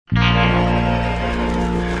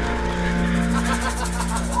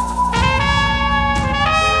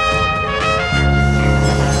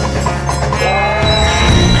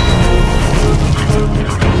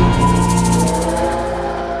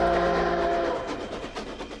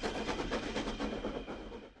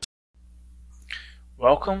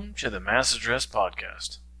Welcome to the Mass Address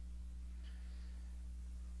Podcast.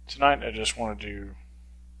 Tonight I just wanted to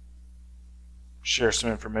share some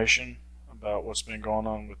information about what's been going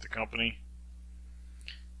on with the company.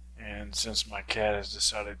 And since my cat has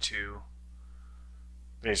decided to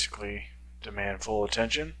basically demand full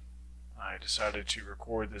attention, I decided to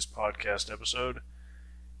record this podcast episode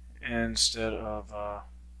instead of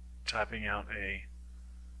typing out a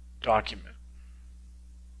document.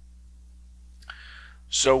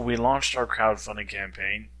 So we launched our crowdfunding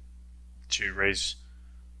campaign to raise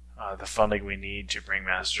the funding we need to bring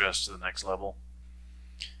Mass Address to the next level.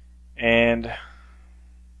 And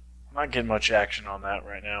I'm not getting much action on that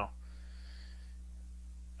right now.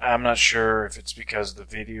 I'm not sure if it's because of the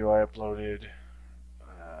video I uploaded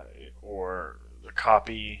or the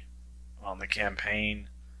copy on the campaign,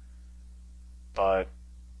 but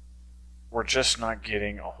we're just not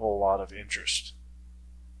getting a whole lot of interest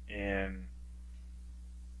in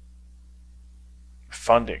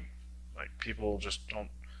funding. Like, people just don't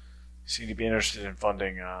seem to be interested in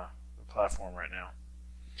funding the platform right now.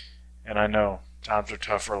 And I know times are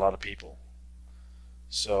tough for a lot of people.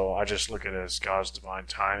 So I just look at it as God's divine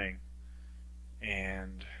timing.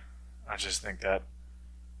 And I just think that,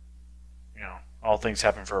 all things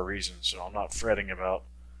happen for a reason. So I'm not fretting about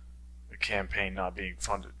the campaign not being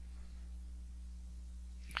funded.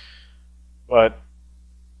 But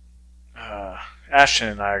Ashton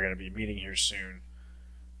and I are going to be meeting here soon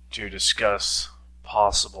to discuss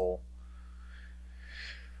possible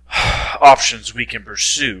options we can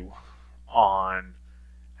pursue on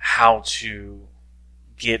how to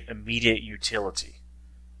get immediate utility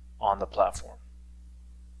on the platform.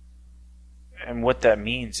 And what that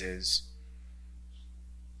means is,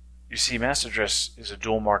 you see, Mass Address is a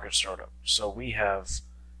dual market startup, so we have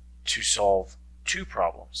to solve two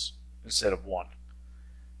problems instead of one.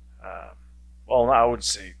 Well, I would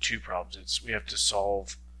say two problems. We have to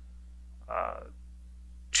solve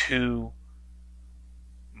two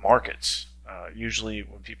markets. Usually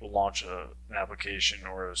when people launch an application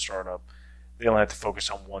or a startup, they only have to focus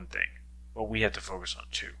on one thing, but we have to focus on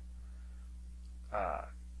two.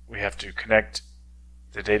 We have to connect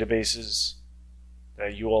the databases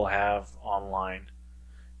that you all have online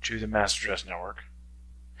to the Mass Address network,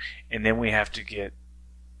 and then we have to get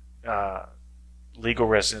legal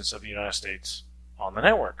residents of the United States on the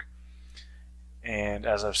network. And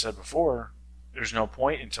as I've said before, there's no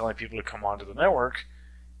point in telling people to come onto the network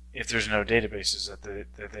if there's no databases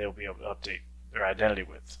that they'll be able to update their identity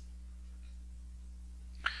with.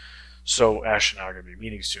 So Ash and I are going to be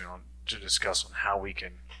meeting soon to discuss on how we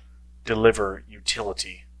can deliver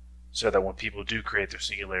utility so that when people do create their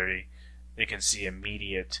singularity, they can see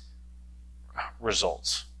immediate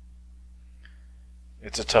results.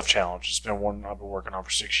 It's a tough challenge. It's been one I've been working on for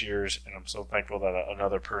 6 years, and I'm so thankful that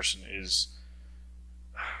another person is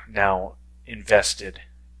now invested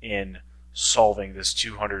in solving this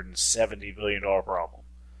 $270 billion problem.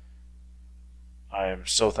 I am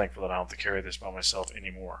so thankful that I don't have to carry this by myself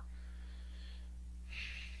anymore.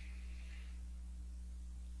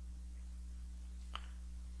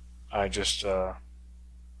 I don't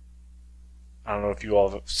know if you all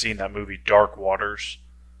have seen that movie Dark Waters.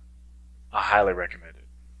 I highly recommend it.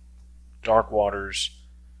 Dark Waters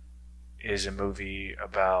is a movie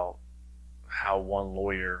about how one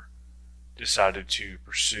lawyer decided to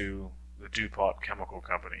pursue the DuPont chemical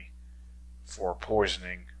company for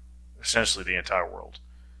poisoning essentially the entire world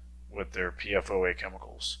with their PFOA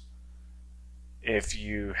chemicals. If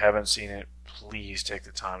you haven't seen it, please take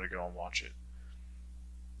the time to go and watch it.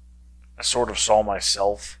 I sort of saw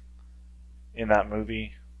myself in that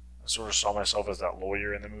movie. I sort of saw myself as that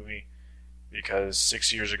lawyer in the movie, because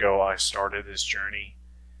 6 years ago I started this journey,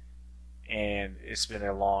 and it's been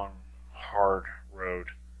a long, hard road.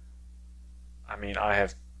 I mean, I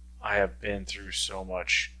have been through so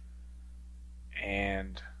much,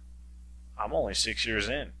 and I'm only 6 years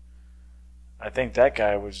in. I think that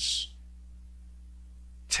guy was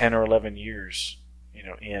 10 or 11 years,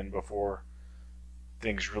 in before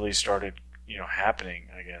things really started, happening,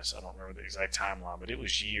 I guess. I don't remember the exact timeline, but it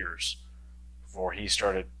was years before he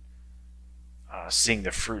started seeing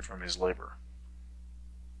the fruit from his labor.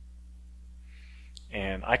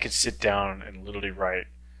 And I could sit down and literally write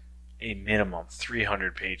a minimum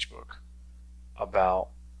 300-page book about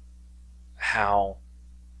how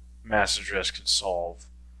Mass Address can solve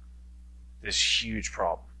this huge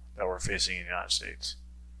problem that we're facing in the United States.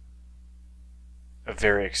 A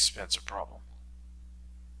very expensive problem.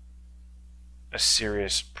 A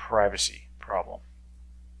serious privacy problem.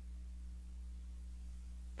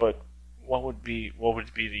 But what would be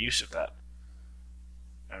the use of that?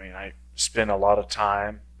 I mean, I spend a lot of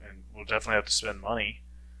time and will definitely have to spend money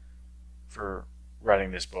for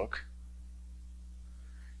writing this book.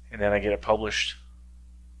 And then I get it published.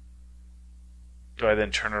 Do I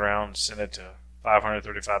then turn around and send it to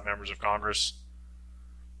 535 members of Congress?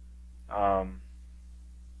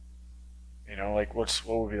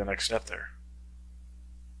 What would be the next step there?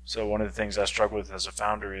 So one of the things I struggle with as a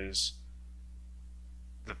founder is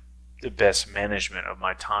the best management of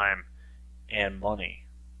my time and money.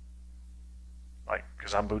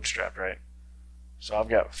 Because I'm bootstrapped, right? So I've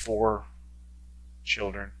got 4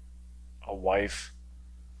 children, a wife,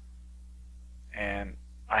 and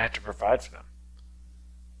I have to provide for them.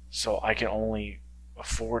 So I can only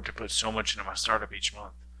afford to put so much into my startup each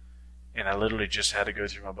month. And I literally just had to go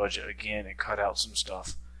through my budget again and cut out some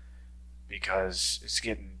stuff because it's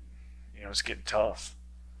getting tough.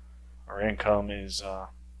 Our income is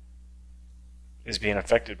being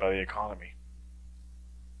affected by the economy.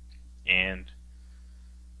 And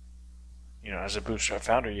as a bootstrap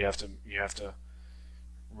founder, you have to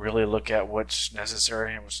really look at what's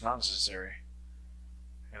necessary and what's not necessary.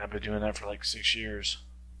 And I've been doing that for like 6 years.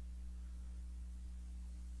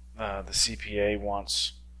 The CPA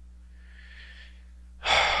wants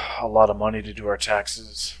a lot of money to do our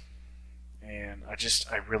taxes, and I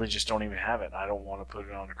really just don't even have it. I don't want to put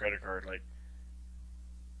it on a credit card,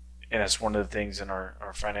 and it's one of the things in our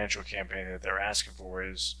financial campaign that they're asking for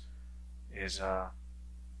is a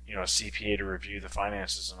CPA to review the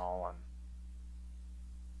finances and all, and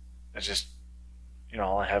it's just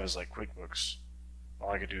all I have is like QuickBooks.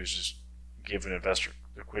 All I could do is just give an investor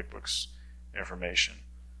the QuickBooks information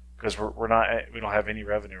because we don't have any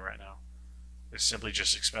revenue right now. It's simply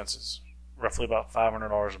just expenses, roughly about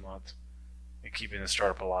 $500 a month, and keeping the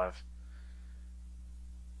startup alive.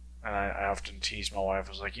 And I often tease my wife.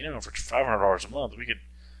 I was like, for $500 a month, we could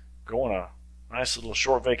go on a nice little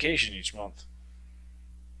short vacation each month.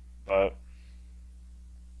 But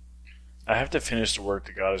I have to finish the work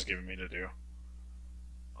that God has given me to do.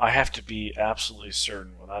 I have to be absolutely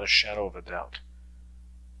certain, without a shadow of a doubt,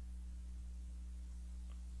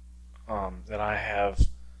 that I have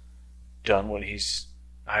done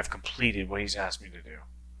I have completed what He's asked me to do.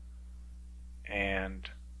 And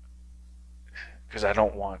because I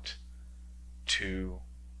don't want to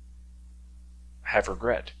have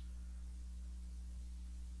regret.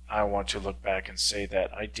 I want to look back and say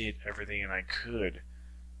that I did everything I could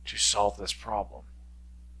to solve this problem.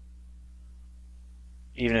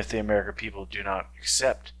 Even if the American people do not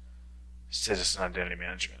accept citizen identity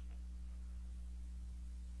management.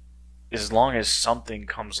 As long as something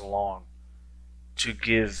comes along to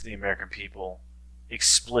give the American people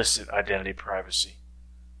explicit identity privacy,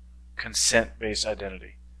 consent-based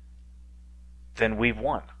identity, then we've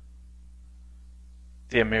won.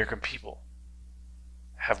 The American people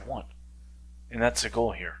have won. And that's the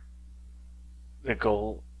goal here. The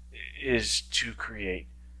goal is to create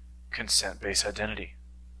consent-based identity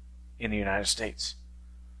in the United States.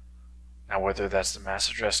 Now, whether that's the mass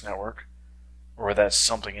address network or that's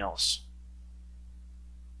something else,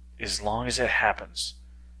 as long as it happens,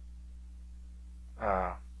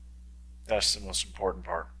 that's the most important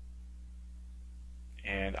part.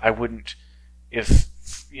 And I wouldn't, if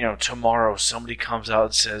tomorrow somebody comes out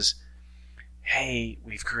and says, hey,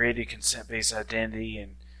 we've created consent-based identity,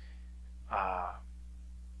 and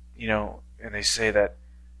and they say that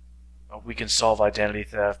we can solve identity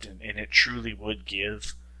theft, and it truly would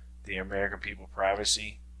give the American people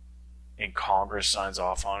privacy, and Congress signs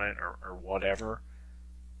off on it, or whatever,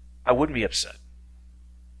 I wouldn't be upset.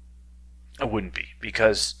 I wouldn't be,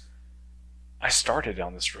 because I started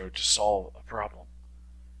on this road to solve a problem.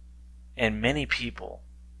 And many people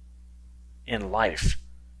in life,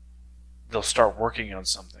 they'll start working on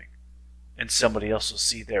something, and somebody else will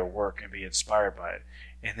see their work and be inspired by it,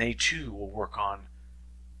 and they too will work on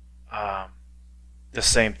the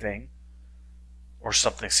same thing or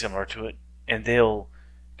something similar to it, and they'll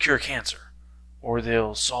cure cancer, or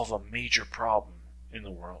they'll solve a major problem in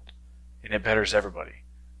the world, and it betters everybody.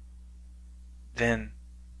 Then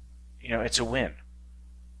it's a win.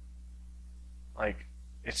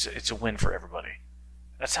 It's a win for everybody.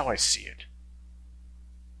 That's how I see it.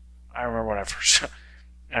 I remember when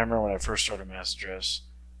I first started Mass Address,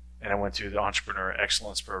 and I went through the Entrepreneur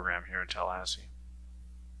Excellence Program here in Tallahassee.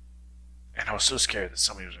 And I was so scared that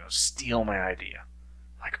somebody was going to steal my idea.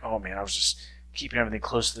 Oh man, I was just keeping everything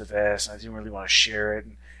close to the vest, and I didn't really want to share it.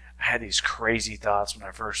 And I had these crazy thoughts when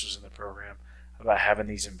I first was in the program about having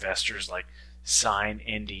these investors sign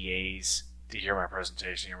NDAs to hear my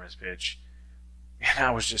presentation, hear my pitch. And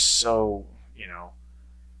I was just so,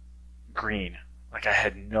 green. I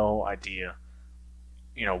had no idea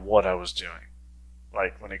what I was doing,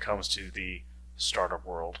 like when it comes to the startup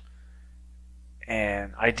world.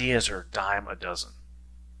 And ideas are a dime a dozen.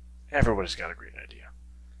 Everybody's got a great idea.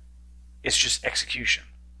 It's just execution.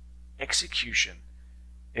 Execution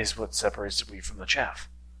is what separates the wheat from the chaff.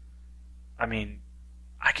 I mean,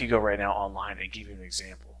 I could go right now online and give you an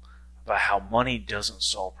example about how money doesn't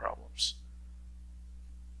solve problems.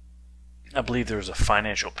 I believe there was a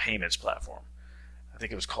financial payments platform. I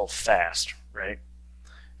think it was called Fast, right?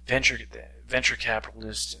 Venture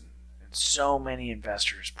capitalists and so many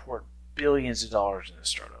investors poured billions of dollars in this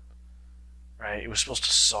startup, right? It was supposed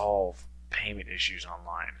to solve payment issues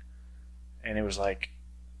online. And it was like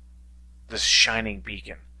this shining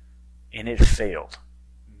beacon. And it failed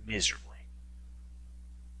miserably.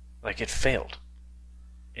 Like, it failed.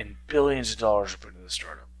 And billions of dollars were put into the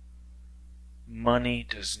startup. Money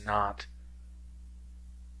does not,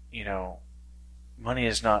 money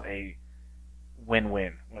is not a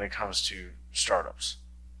win-win when it comes to startups.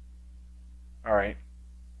 All right?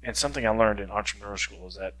 And something I learned in entrepreneur school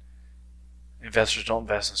is that investors don't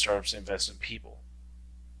invest in startups, they invest in people.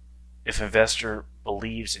 If an investor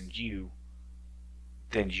believes in you,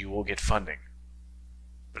 then you will get funding.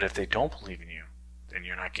 But if they don't believe in you, then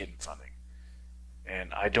you're not getting funding.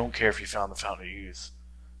 And I don't care if you found the fountain of youth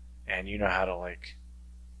and you know how to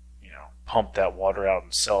pump that water out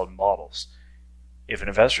and sell it in bottles. If an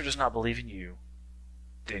investor does not believe in you,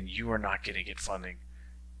 then you are not going to get funding,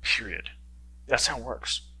 period. That's how it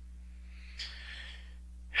works.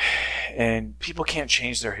 And people can't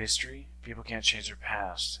change their history. People can't change their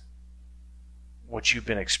past. What you've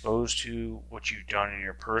been exposed to, what you've done in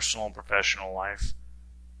your personal and professional life,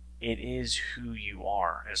 it is who you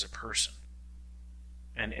are as a person.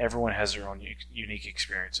 And everyone has their own unique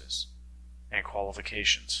experiences and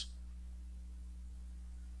qualifications.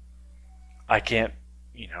 I can't,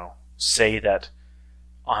 say that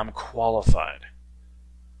I'm qualified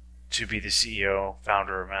to be the CEO,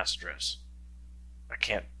 founder of MassAddress. I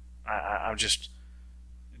can't. I'm just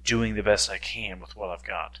doing the best I can with what I've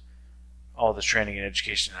got. All the training and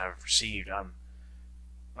education I've received, I'm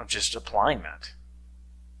just applying that.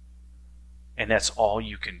 And that's all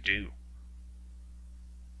you can do.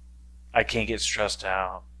 I can't get stressed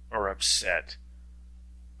out or upset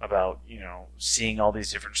about, seeing all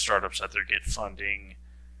these different startups out there get funding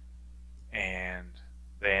and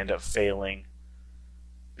they end up failing.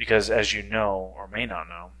 Because as you know, or may not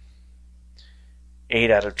know, 8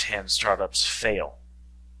 out of 10 startups fail.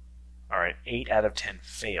 Alright, 8 out of 10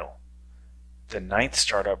 fail. The 9th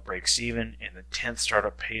startup breaks even, and the 10th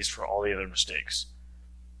startup pays for all the other mistakes.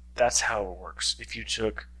 That's how it works. If you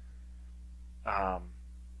took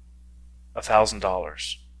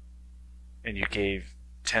 $1,000 and you gave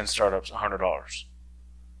 10 startups $100,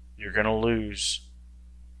 you're going to lose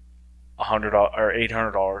 $100 or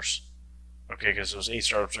 $800. Okay, because those 8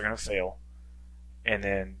 startups are going to fail, and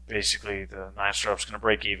then basically the 9 startups going to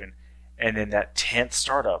break even, and then that 10th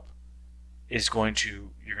startup is you're going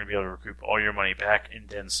to be able to recoup all your money back and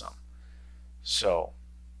then some. So,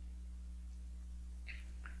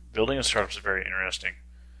 building a startup is a very interesting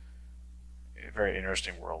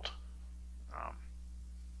world.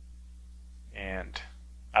 And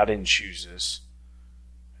I didn't choose this.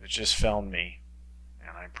 It just found me.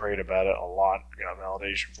 And I prayed about it a lot, got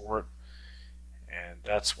validation for it. And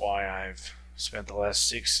that's why I've spent the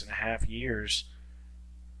last 6.5 years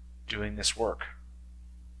doing this work.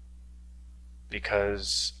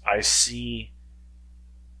 Because I see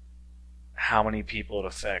how many people it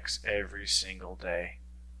affects every single day.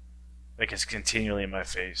 Like, it's continually in my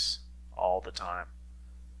face all the time.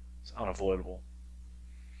 It's unavoidable.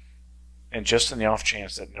 And just in the off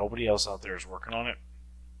chance that nobody else out there is working on it,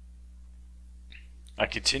 I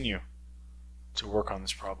continue to work on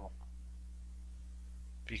this problem.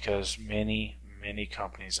 Because many, many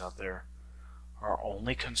companies out there are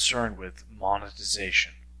only concerned with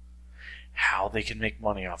monetization. How they can make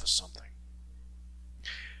money off of something.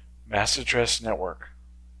 MassAddress Network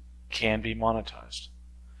can be monetized.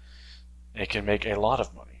 It can make a lot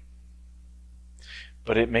of money.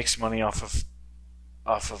 But it makes money off of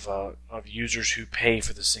users who pay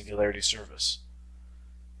for the Singularity service.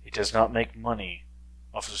 It does not make money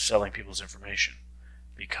off of selling people's information,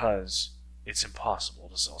 because it's impossible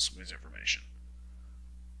to sell somebody's information.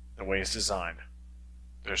 The way it's designed,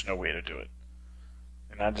 there's no way to do it.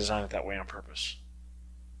 And I designed it that way on purpose,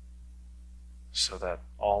 so that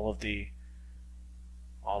all of the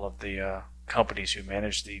companies who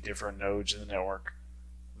manage the different nodes in the network,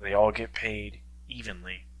 they all get paid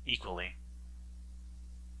equally.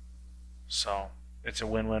 So it's a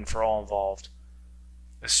win-win for all involved,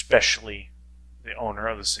 especially the owner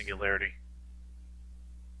of the Singularity.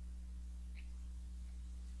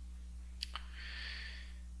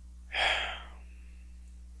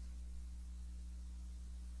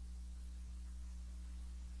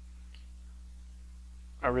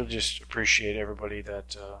 really just appreciate everybody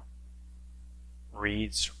that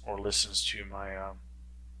reads or listens to my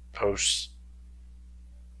posts.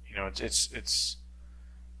 You know, it's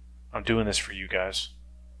I'm doing this for you guys.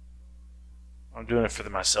 I'm doing it for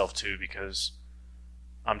myself too because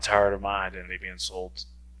I'm tired of my identity being sold.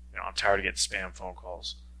 You know, I'm tired of getting spam phone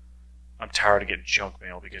calls. I'm tired of getting junk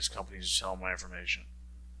mail because companies are selling my information.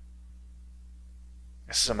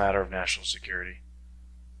 This is a matter of national security.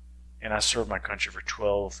 And I served my country for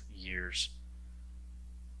 12 years.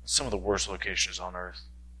 Some of the worst locations on earth.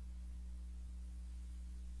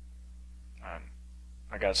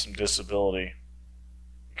 I got some disability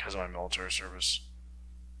because of my military service.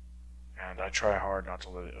 And I try hard not to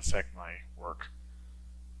let it affect my work.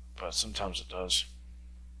 But sometimes it does.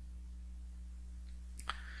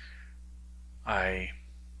 I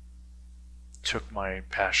took my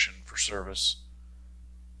passion for service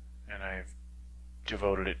and I've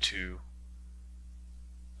devoted it to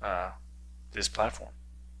this platform,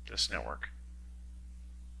 this network.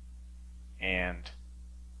 And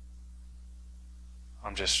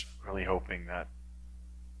I'm just really hoping that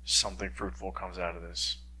something fruitful comes out of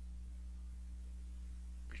this.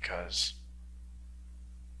 Because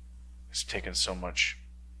it's taken so much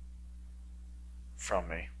from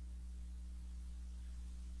me.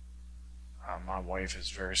 My wife is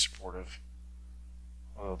very supportive.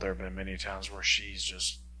 Although there have been many times where she's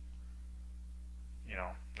just, you know,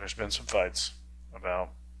 there's been some fights about,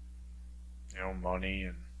 you know, money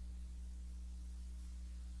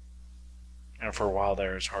and for a while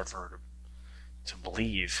there it's hard for her to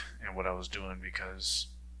believe in what I was doing because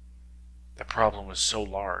the problem was so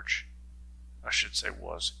large. I should say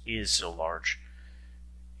is so large.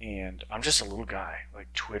 And I'm just a little guy.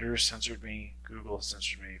 Like Twitter has censored me, Google has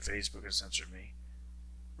censored me, Facebook has censored me.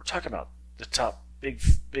 We're talking about the top big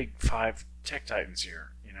 5 tech titans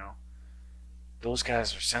here, you know. Those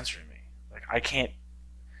guys are censoring me. Like I can't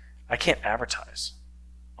advertise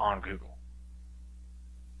on Google.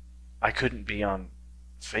 I couldn't be on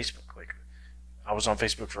Facebook. Like I was on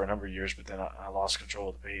Facebook for a number of years, but then I lost control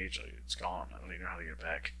of the page. Like, it's gone. I don't even know how to get it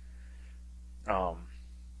back.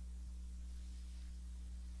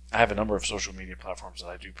 I have a number of social media platforms that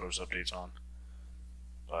I do post updates on,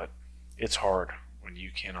 but it's hard when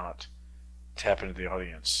you cannot tap into the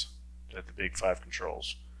audience that the big 5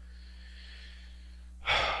 controls.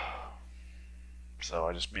 So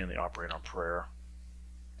I just mainly operate on prayer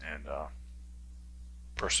and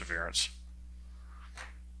perseverance.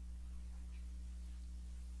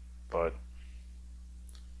 But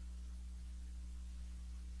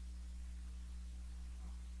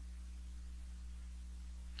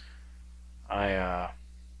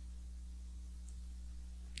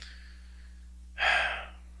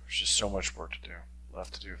there's just so much work to do,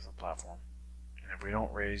 left to do for the platform. And if we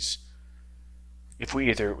don't raise,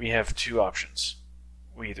 we have 2 options.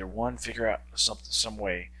 We either one, figure out some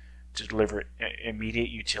way to deliver immediate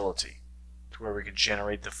utility to where we can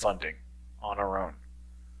generate the funding on our own.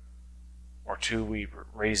 Or 2, we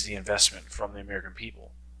raise the investment from the American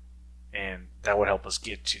people. And that would help us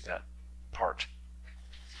get to that part.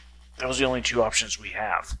 Those are the only 2 options we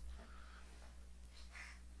have.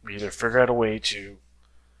 We either figure out a way to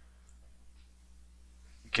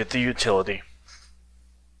get the utility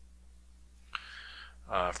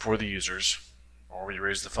for the users, or we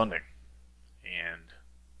raise the funding. And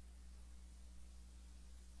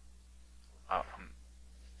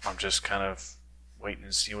I'm just kind of waiting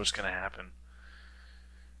to see what's going to happen.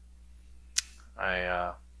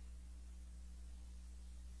 I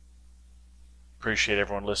appreciate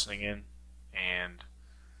everyone listening in, and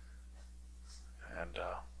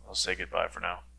I'll say goodbye for now.